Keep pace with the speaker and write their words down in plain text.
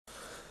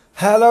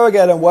Hello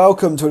again and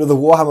welcome to another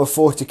Warhammer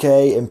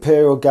 40k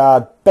Imperial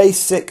Guard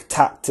basic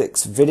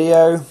tactics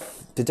video.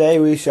 Today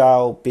we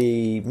shall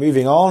be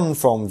moving on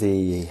from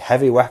the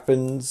heavy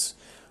weapons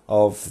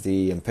of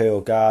the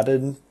Imperial Guard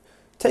and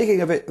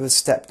taking a bit of a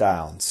step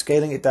down,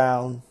 scaling it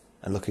down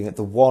and looking at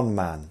the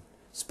one-man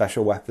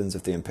special weapons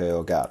of the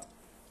Imperial Guard.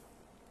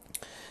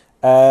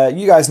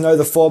 You guys know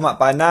the format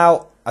by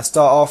now. I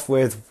start off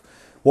with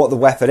what the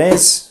weapon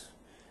is,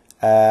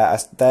 I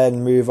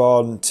then move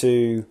on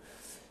to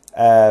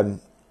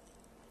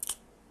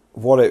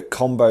what it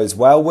combos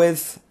well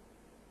with,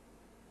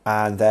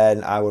 and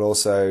then I will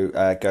also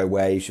go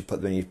where you should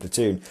put them in your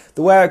platoon.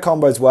 The where it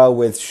combos well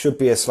with should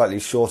be a slightly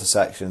shorter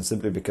section,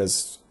 simply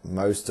because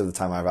most of the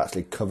time I've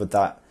actually covered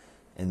that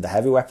in the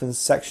heavy weapons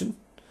section,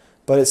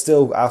 but it's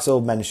still, I'll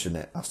still mention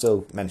it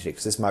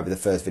because this might be the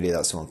first video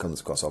that someone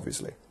comes across,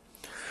 obviously.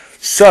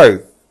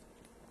 So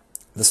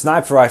the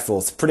sniper rifle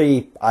is a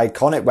pretty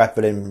iconic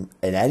weapon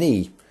in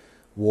any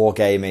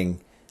wargaming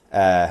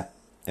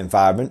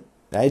environment,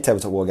 any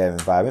tabletop wargaming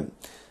environment.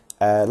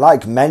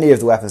 Like many of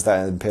the weapons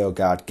that the Imperial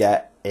Guard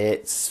get,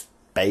 it's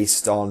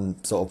based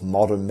on sort of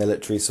modern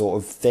military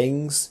sort of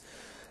things,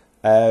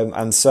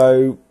 and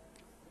so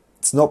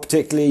it's not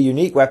particularly a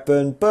unique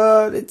weapon,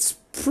 but it's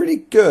pretty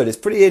good. It's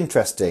pretty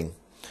interesting.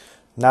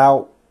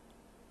 Now,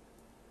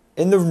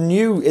 in the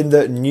new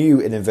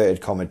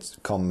inverted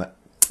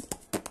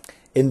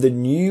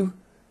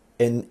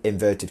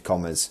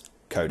commas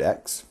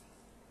codex,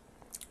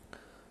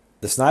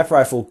 the sniper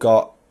rifle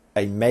got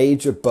a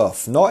major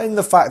buff, not in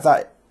the fact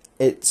that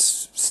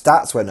its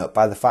stats went up,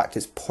 by the fact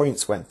its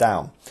points went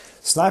down.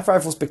 Sniper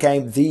rifles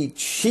became the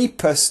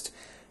cheapest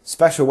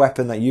special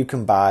weapon that you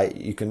can buy.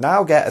 You can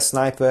now get a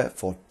sniper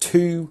for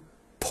 2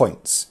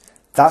 points.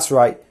 That's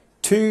right,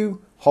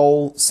 2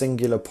 whole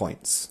singular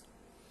points.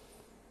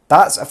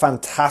 That's a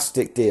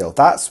fantastic deal.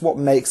 That's what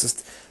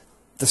makes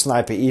the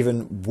sniper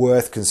even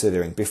worth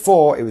considering.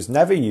 Before, it was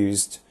never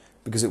used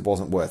because it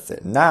wasn't worth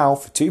it. Now,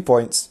 for 2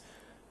 points,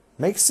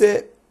 makes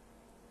it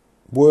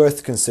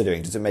worth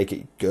considering. Does it make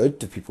it good?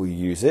 Do people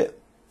use it?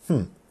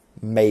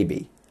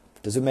 Maybe.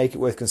 Does it make it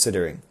worth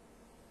considering?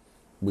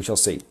 We shall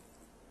see.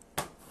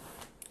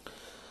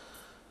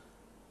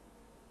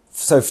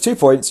 So for 2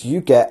 points,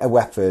 you get a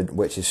weapon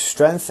which is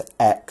Strength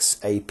X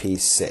AP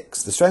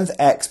 6. The Strength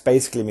X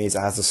basically means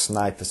it has a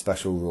sniper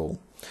special rule.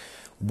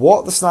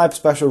 What the sniper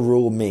special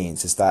rule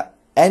means is that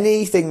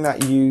anything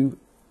that you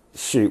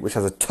shoot which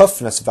has a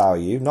toughness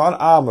value, not an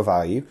armor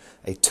value,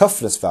 a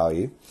toughness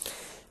value,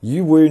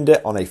 you wound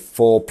it on a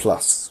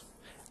 4+.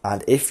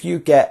 And if you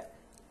get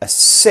a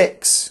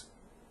 6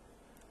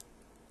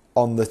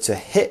 on the to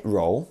hit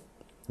roll,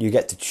 you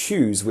get to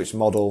choose which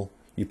model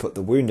you put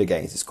the wound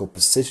against. It's called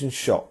precision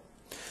shot.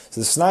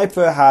 So the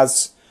sniper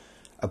has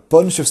a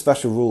bunch of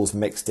special rules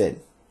mixed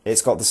in.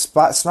 It's got the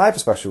sniper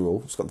special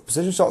rule, it's got the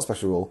precision shot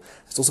special rule,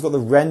 it's also got the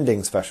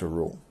rending special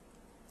rule.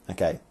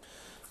 Okay,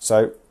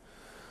 so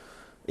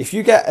if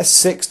you get a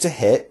 6 to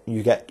hit,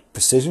 you get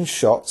precision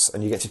shots,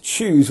 and you get to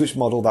choose which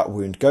model that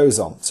wound goes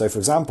on. So for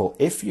example,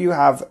 if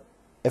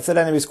an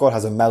enemy squad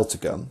has a melter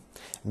gun,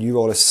 and you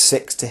roll a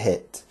 6 to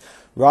hit,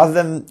 rather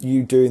than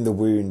you doing the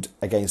wound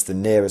against the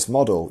nearest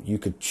model, you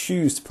could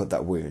choose to put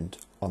that wound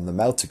on the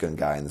melter gun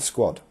guy in the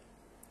squad.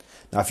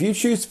 Now if you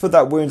choose to put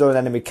that wound on an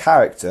enemy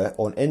character,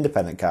 or an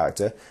independent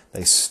character,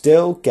 they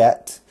still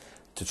get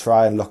to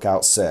try and look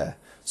out Sir.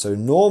 So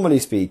normally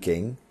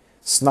speaking,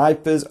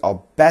 snipers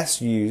are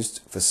best used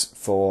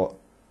for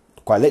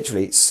quite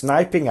literally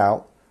sniping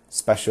out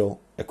special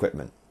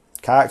equipment.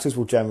 Characters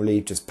will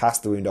generally just pass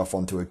the wound off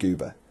onto a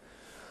goober.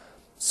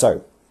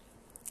 So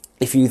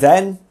if you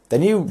then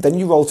you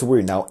roll to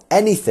wound. Now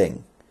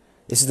anything,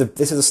 this is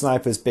the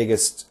sniper's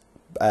biggest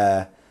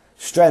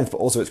strength, but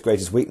also its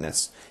greatest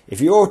weakness. If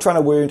you're trying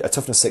to wound a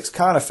toughness 6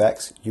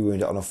 Carnifex, you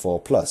wound it on a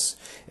 4+.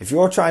 If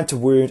you're trying to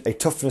wound a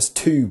toughness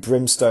 2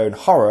 Brimstone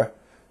Horror,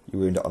 you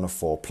wound it on a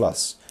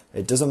 4+.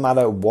 It doesn't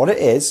matter what it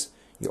is,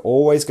 you're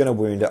always going to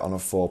wound it on a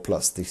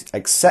 4+. The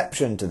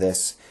exception to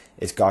this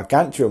is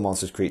Gargantuan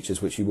monsters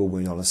creatures, which you will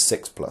wound on a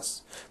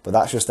 6+. But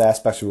that's just their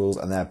special rules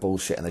and they're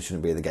bullshit and they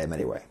shouldn't be in the game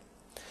anyway.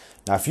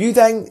 Now if you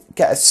then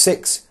get a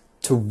 6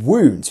 to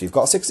wound, so you've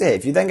got a 6 to hit,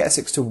 if you then get a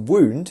 6 to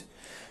wound,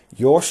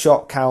 your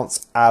shot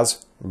counts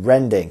as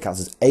rending, counts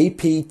as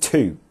AP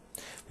 2,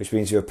 which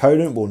means your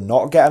opponent will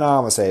not get an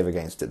armor save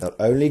against it, they'll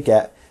only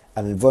get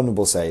an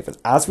invulnerable save. And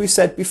as we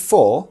said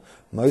before,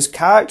 most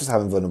characters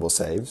have invulnerable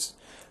saves,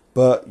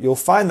 but you'll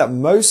find that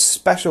most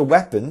special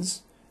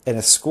weapons in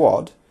a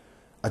squad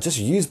are just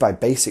used by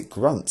basic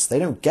grunts. They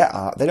don't get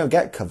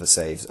cover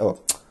saves.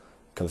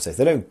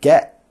 They don't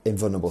get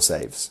invulnerable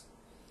saves.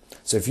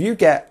 So if you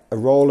get a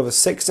roll of a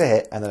 6 to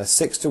hit and then a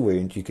 6 to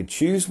wound, you could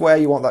choose where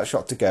you want that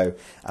shot to go,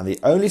 and the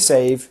only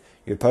save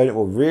your opponent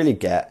will really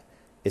get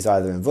is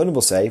either an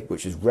invulnerable save,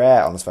 which is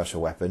rare on a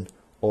special weapon,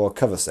 or a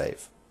cover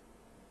save.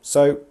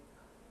 So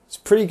it's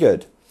pretty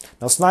good.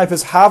 Now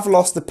snipers have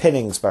lost the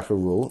pinning special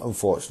rule,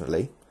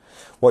 unfortunately.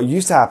 What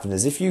used to happen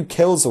is if you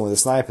killed someone with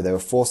a sniper, they were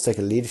forced to take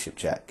a leadership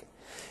check.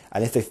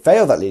 And if they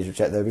fail that leadership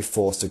check, they'll be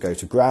forced to go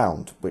to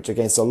ground, which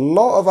against a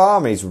lot of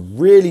armies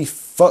really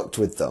fucked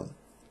with them.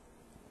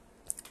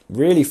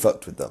 Really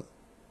fucked with them.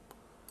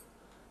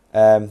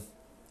 But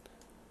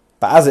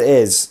as it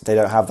is, they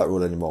don't have that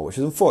rule anymore, which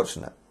is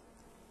unfortunate.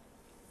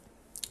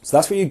 So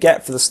that's what you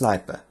get for the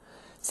sniper.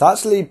 It's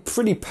actually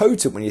pretty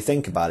potent when you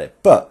think about it,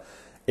 but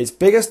its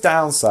biggest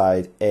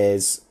downside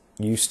is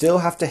you still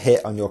have to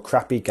hit on your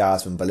crappy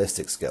guardsman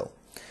ballistic skill.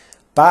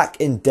 Back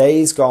in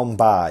days gone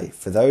by,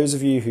 for those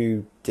of you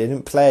who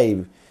didn't play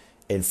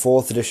in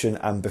 4th edition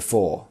and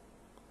before,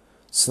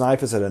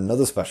 snipers had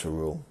another special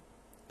rule,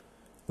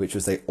 which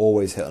was they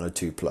always hit on a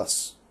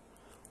 2+.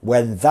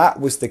 When that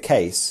was the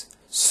case,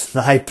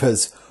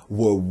 snipers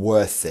were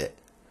worth it.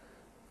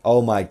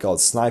 Oh my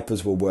god,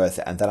 snipers were worth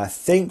it. And then I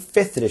think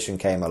 5th edition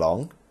came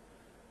along.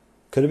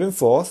 Could have been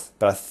 4th,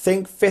 but I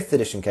think 5th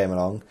edition came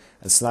along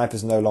and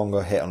snipers no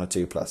longer hit on a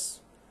 2+.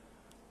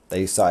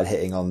 They started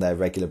hitting on their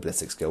regular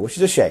ballistic skill, which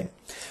is a shame.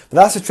 But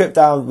that's a trip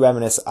down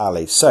Reminisce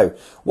Alley. So,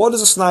 what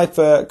does a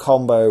sniper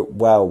combo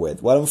well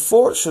with? Well,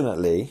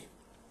 unfortunately,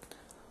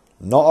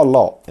 not a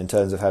lot in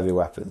terms of heavy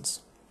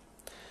weapons.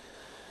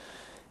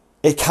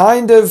 It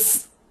kind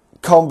of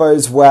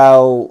combos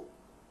well.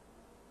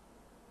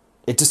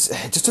 It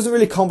just doesn't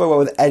really combo well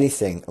with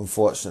anything,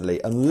 unfortunately,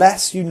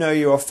 unless you know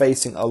you are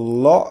facing a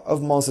lot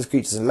of monstrous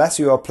creatures, unless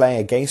you are playing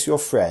against your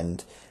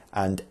friend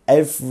and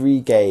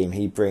every game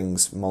he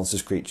brings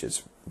monstrous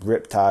creatures,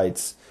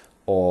 riptides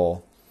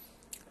or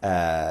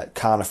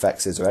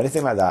carnifexes or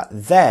anything like that,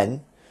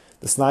 then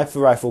the sniper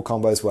rifle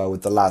combos well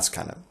with the las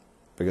cannon,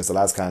 because the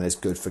las cannon is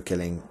good for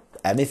killing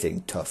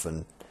anything tough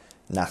and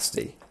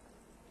nasty.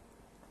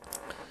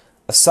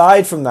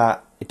 Aside from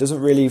that, it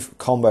doesn't really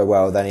combo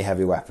well with any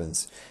heavy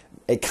weapons.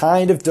 It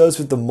kind of does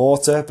with the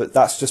mortar, but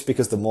that's just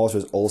because the mortar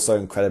is also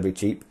incredibly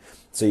cheap.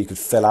 So you could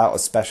fill out a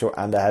special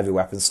and a heavy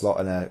weapon slot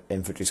in an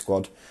infantry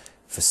squad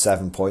for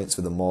 7 points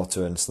with a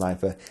mortar and a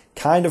sniper.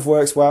 Kind of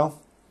works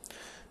well.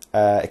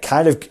 It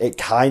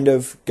kind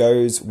of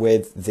goes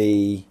with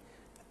the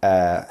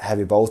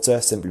heavy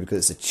bolter simply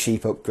because it's a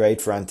cheap upgrade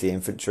for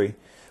anti-infantry.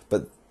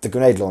 But the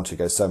grenade launcher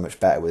goes so much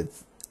better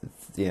with,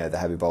 you know, the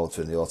heavy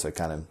bolter and the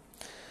autocannon.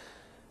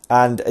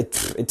 And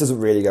it doesn't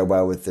really go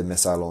well with the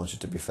missile launcher,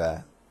 to be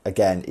fair.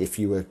 Again, if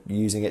you were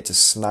using it to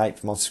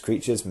snipe monster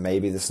creatures,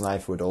 maybe the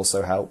sniper would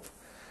also help.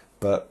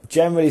 But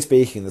generally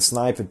speaking, the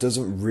sniper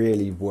doesn't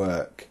really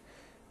work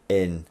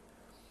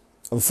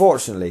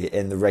unfortunately,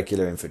 in the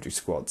regular infantry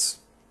squads.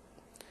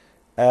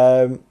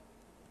 I've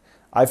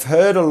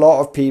heard a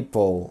lot of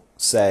people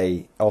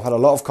say, or I've had a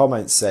lot of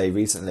comments say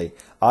recently,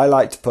 I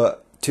like to put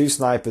 2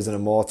 snipers and a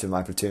mortar in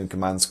my platoon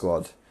command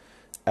squad.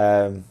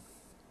 And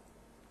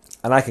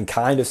I can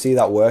kind of see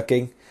that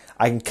working.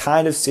 I can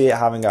kind of see it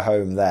having a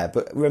home there.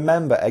 But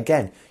remember,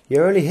 again,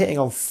 you're only hitting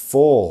on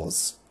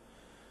 4s.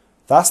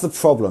 That's the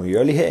problem.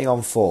 You're only hitting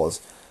on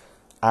 4s.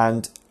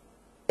 And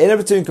in a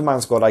platoon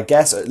command squad, I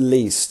guess at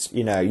least,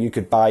 you know, you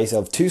could buy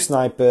yourself 2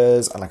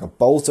 snipers and like a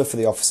bolter for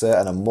the officer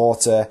and a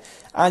mortar.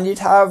 And you'd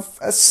have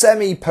a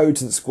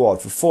semi-potent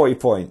squad for 40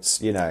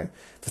 points, you know.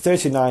 For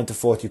 39 to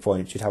 40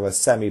 points, you'd have a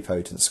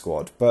semi-potent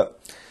squad. But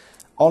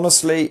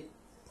honestly,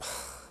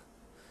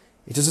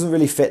 it doesn't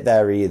really fit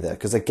there either,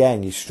 because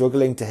again, you're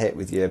struggling to hit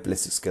with your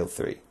ballistic skill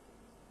 3.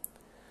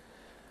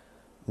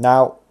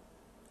 Now,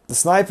 the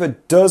sniper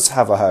does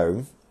have a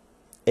home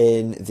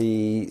in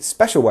the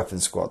special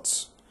weapons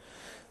squads.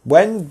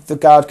 When the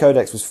Guard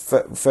Codex was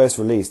first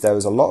released, there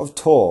was a lot of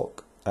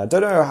talk. I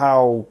don't know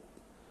how.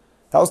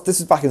 This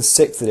is back in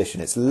 6th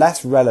edition. It's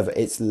less relevant.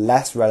 It's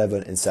less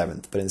relevant in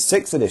 7th, but in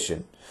 6th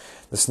edition,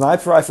 the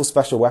sniper rifle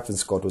special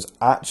weapons squad was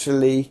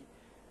actually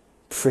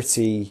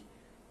pretty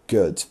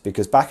good,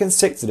 because back in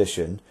 6th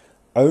edition,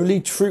 only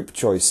troop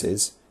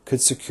choices could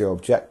secure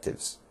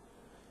objectives.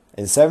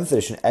 In 7th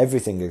edition,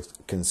 everything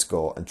can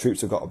score, and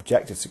troops have got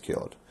objectives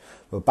secured.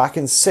 But back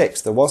in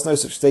 6th, there was no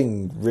such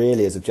thing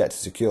really as objective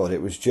secured.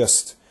 It was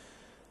just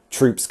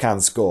troops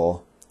can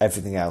score,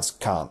 everything else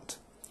can't.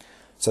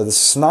 So the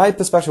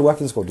sniper special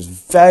weapons squad was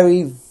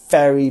very,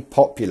 very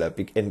popular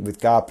with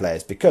guard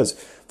players, because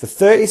for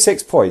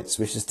 36 points,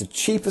 which is the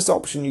cheapest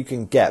option you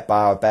can get by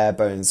our bare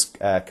bones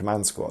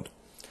command squad,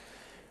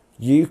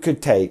 you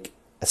could take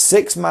a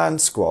 6-man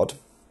squad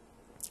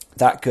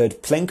that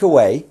could plink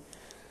away,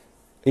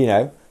 you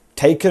know,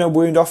 taking a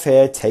wound off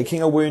here,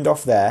 taking a wound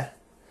off there,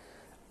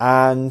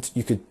 and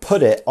you could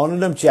put it on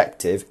an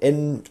objective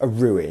in a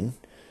ruin,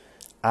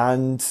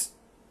 and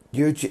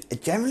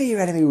generally your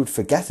enemy would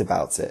forget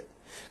about it.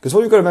 Because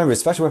what you've got to remember is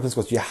special weapons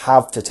squads, you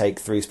have to take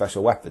 3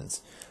 special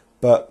weapons.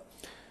 But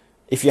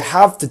if you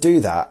have to do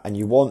that and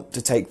you want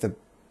to take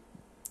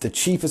the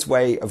cheapest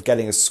way of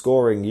getting a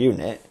scoring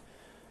unit,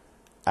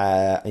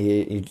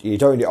 you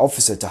don't need the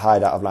officer to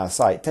hide out of line of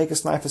sight, take a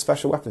sniper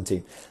special weapon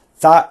team.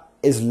 That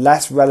is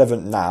less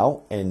relevant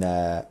now in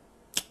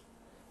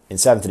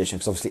 7th edition,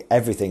 because obviously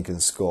everything can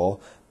score,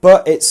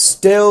 but it's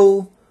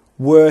still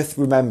worth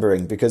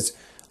remembering, because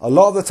a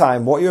lot of the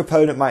time what your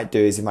opponent might do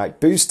is he might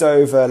boost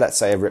over, let's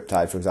say a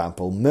Riptide for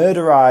example,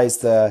 murderize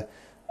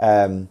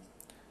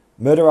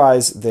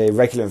murderize the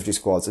regular infantry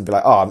squads and be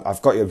like, oh,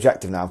 I've got your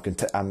objective now,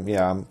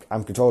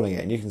 I'm controlling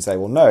it. And you can say,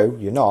 well, no,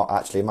 you're not.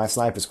 Actually, my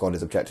sniper squad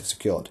is objective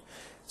secured.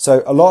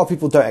 So a lot of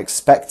people don't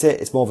expect it.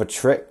 It's more of a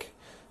trick,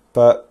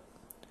 but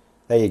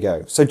there you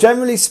go. So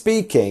generally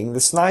speaking,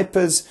 the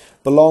snipers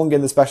belong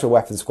in the special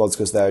weapons squads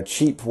because they're a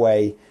cheap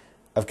way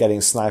of getting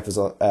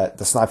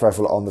the sniper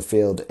rifle on the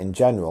field in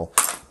general.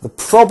 The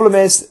problem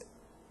is,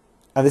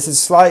 and this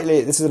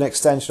is an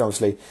extension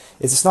obviously,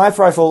 is the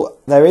sniper rifle,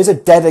 there is a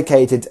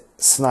dedicated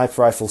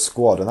sniper rifle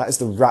squad, and that is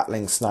the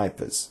Rattling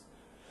Snipers.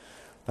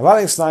 The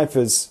Rattling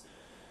Snipers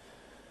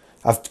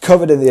I've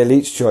covered in the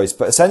Elite's Choice,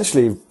 but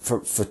essentially for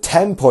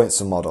 10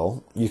 points a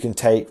model, you can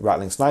take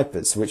Rattling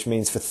Snipers, which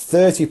means for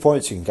 30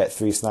 points you can get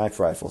 3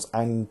 sniper rifles.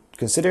 And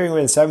considering we're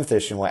in 7th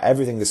edition where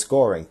everything is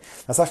scoring,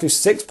 that's actually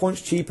 6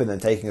 points cheaper than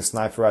taking a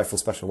sniper rifle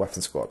special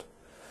weapons squad.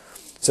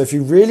 So if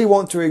you really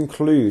want to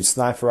include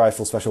sniper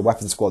rifle special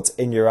weapons squads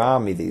in your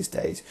army these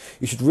days,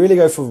 you should really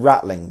go for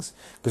Rattlings,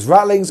 because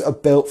Rattlings are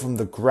built from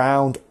the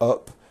ground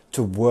up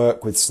to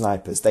work with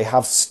snipers. They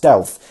have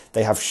stealth,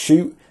 they have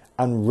shoot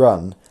and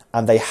run,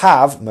 and they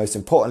have, most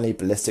importantly,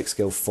 ballistic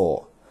skill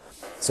 4.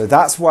 So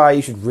that's why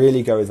you should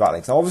really go with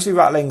Rattlings. Now obviously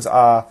Rattlings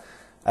are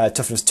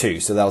toughness 2,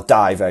 so they'll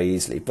die very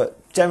easily,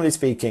 but generally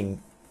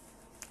speaking,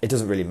 it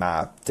doesn't really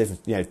matter.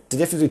 The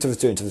difference between toughness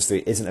 2 and toughness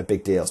 3 isn't a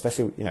big deal,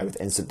 especially with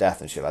instant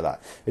death and shit like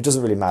that. It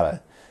doesn't really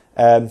matter.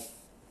 The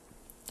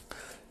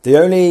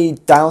only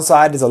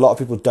downside is a lot of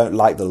people don't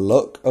like the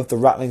look of the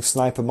Rattling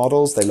sniper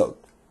models.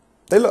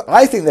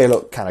 I think they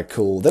look kind of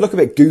cool. They look a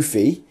bit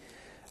goofy,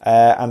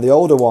 and the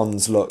older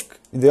ones look,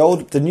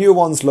 the newer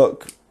ones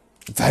look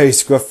very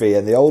scruffy,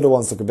 and the older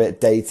ones look a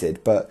bit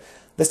dated, but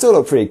they still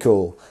look pretty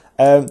cool.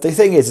 The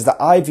thing is that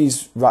I've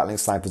used Rattling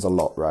snipers a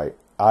lot, right?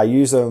 I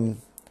use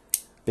them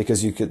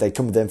because they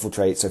come with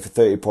infiltrate, so for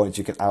 30 points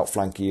you can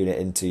outflank a unit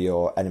into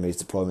your enemy's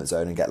deployment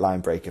zone and get line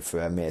breaker for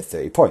a mere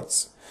 30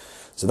 points.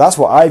 So that's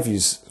what I've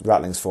used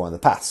Rattlings for in the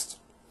past.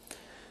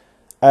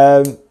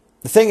 The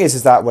thing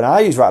is that when I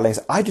use Rattlings,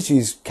 I just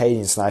use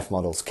Cadian sniper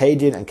models,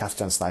 Cadian and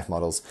Castan sniper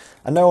models,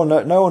 and no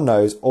one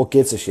knows or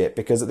gives a shit,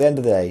 because at the end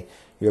of the day,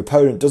 your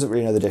opponent doesn't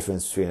really know the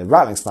difference between a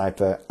Rattling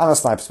sniper and a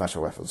sniper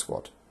special weapons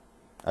squad.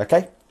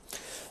 Okay?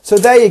 So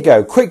there you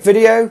go, quick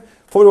video.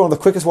 Probably one of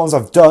the quickest ones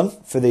I've done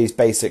for these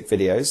basic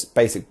videos,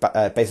 basic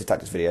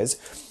tactics videos.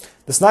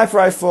 The sniper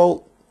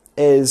rifle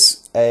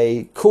is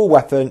a cool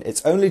weapon.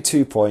 It's only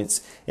 2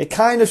 points. It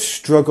kind of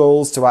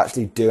struggles to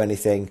actually do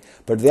anything,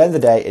 but at the end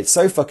of the day, it's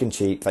so fucking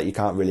cheap that you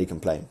can't really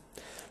complain.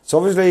 So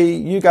obviously,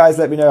 you guys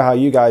let me know how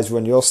you guys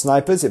run your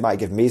snipers. It might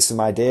give me some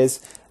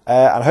ideas.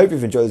 And I hope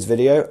you've enjoyed this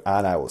video,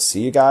 and I will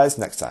see you guys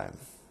next time.